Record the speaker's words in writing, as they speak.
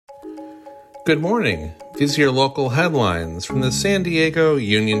Good morning. These are your local headlines from the San Diego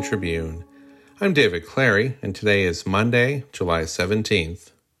Union-Tribune. I'm David Clary, and today is Monday, July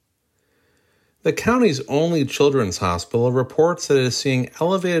 17th. The county's only children's hospital reports that it is seeing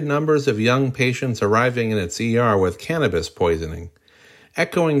elevated numbers of young patients arriving in its ER with cannabis poisoning,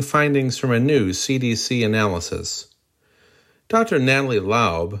 echoing findings from a new CDC analysis. Dr. Natalie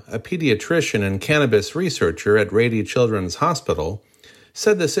Laub, a pediatrician and cannabis researcher at Rady Children's Hospital,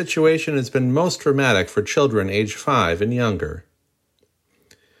 said the situation has been most dramatic for children age 5 and younger.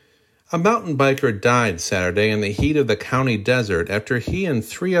 A mountain biker died Saturday in the heat of the county desert after he and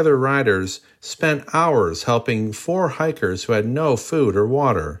 3 other riders spent hours helping 4 hikers who had no food or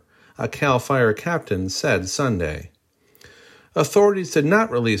water, a CAL FIRE captain said Sunday. Authorities did not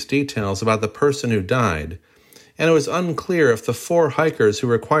release details about the person who died, and it was unclear if the 4 hikers who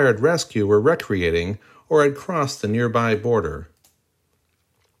required rescue were recreating or had crossed the nearby border.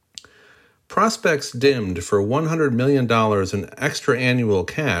 Prospects dimmed for $100 million in extra annual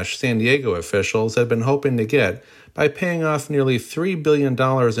cash San Diego officials had been hoping to get by paying off nearly $3 billion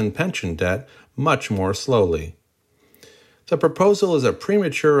in pension debt much more slowly. The proposal is a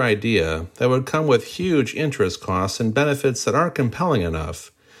premature idea that would come with huge interest costs and benefits that aren't compelling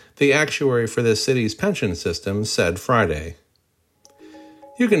enough, the actuary for the city's pension system said Friday.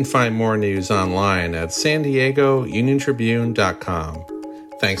 You can find more news online at san diegouniontribune.com.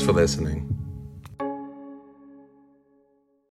 Thanks for listening.